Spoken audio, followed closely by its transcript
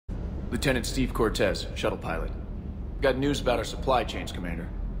Lieutenant Steve Cortez, shuttle pilot. Got news about our supply chains, Commander.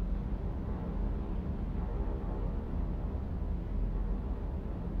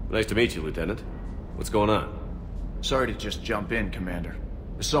 Nice to meet you, Lieutenant. What's going on? Sorry to just jump in, Commander.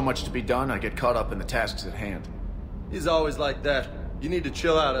 There's so much to be done, I get caught up in the tasks at hand. He's always like that. You need to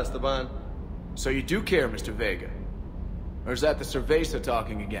chill out, Esteban. So you do care, Mr. Vega? Or is that the Cerveza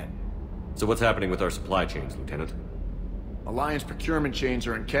talking again? So what's happening with our supply chains, Lieutenant? Alliance procurement chains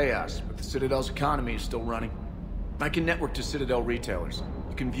are in chaos, but the Citadel's economy is still running. I can network to Citadel retailers.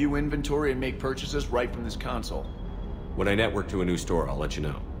 You can view inventory and make purchases right from this console. When I network to a new store, I'll let you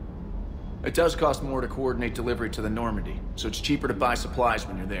know. It does cost more to coordinate delivery to the Normandy, so it's cheaper to buy supplies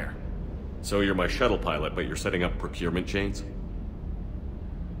when you're there. So you're my shuttle pilot, but you're setting up procurement chains?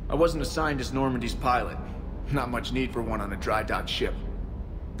 I wasn't assigned as Normandy's pilot. Not much need for one on a dry dock ship.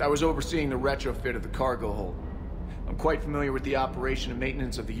 I was overseeing the retrofit of the cargo hold. I'm quite familiar with the operation and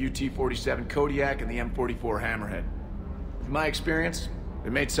maintenance of the UT-47 Kodiak and the M44 Hammerhead. From my experience,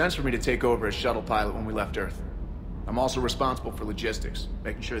 it made sense for me to take over as shuttle pilot when we left Earth. I'm also responsible for logistics,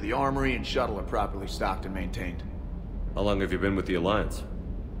 making sure the armory and shuttle are properly stocked and maintained. How long have you been with the Alliance?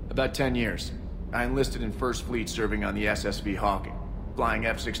 About 10 years. I enlisted in First Fleet serving on the SSV Hawking, flying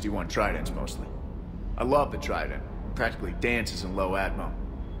F-61 Tridents mostly. I love the Trident, it practically dances in low atmo.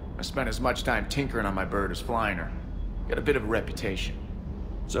 I spent as much time tinkering on my bird as flying her. Got a bit of a reputation.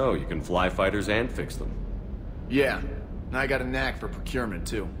 So, you can fly fighters and fix them? Yeah, and I got a knack for procurement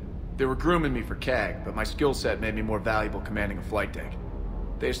too. They were grooming me for CAG, but my skill set made me more valuable commanding a flight deck.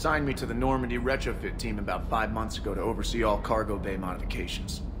 They assigned me to the Normandy retrofit team about 5 months ago to oversee all cargo bay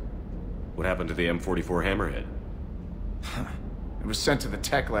modifications. What happened to the M44 Hammerhead? It was sent to the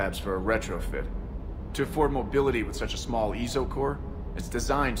tech labs for a retrofit. To afford mobility with such a small ESO core, its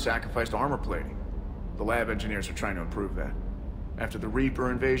design sacrificed armor plating. The lab engineers are trying to improve that. After the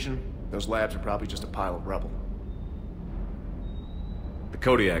Reaper invasion, those labs are probably just a pile of rubble. The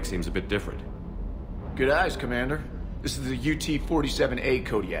Kodiak seems a bit different. Good eyes, Commander. This is the UT-47A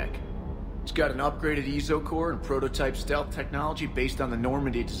Kodiak. It's got an upgraded ESO core and prototype stealth technology based on the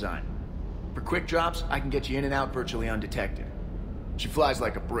Normandy design. For quick drops, I can get you in and out virtually undetected. She flies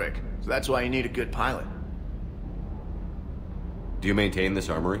like a brick, so that's why you need a good pilot. Do you maintain this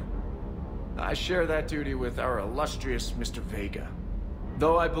armory? I share that duty with our illustrious Mr. Vega.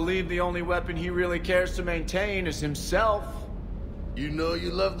 Though I believe the only weapon he really cares to maintain is himself. You know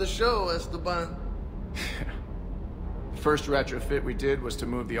you love the show, Esteban. The first retrofit we did was to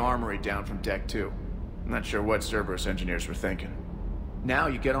move the armory down from Deck 2. I'm not sure what Cerberus engineers were thinking. Now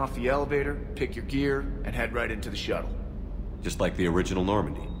you get off the elevator, pick your gear, and head right into the shuttle. Just like the original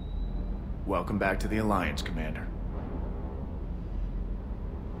Normandy. Welcome back to the Alliance, Commander.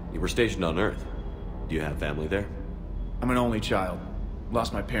 You were stationed on Earth. Do you have family there? I'm an only child.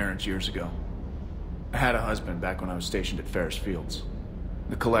 Lost my parents years ago. I had a husband back when I was stationed at Ferris Fields.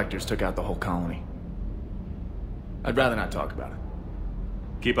 The Collectors took out the whole colony. I'd rather not talk about it.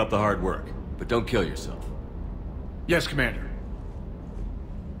 Keep up the hard work, but don't kill yourself. Yes, Commander.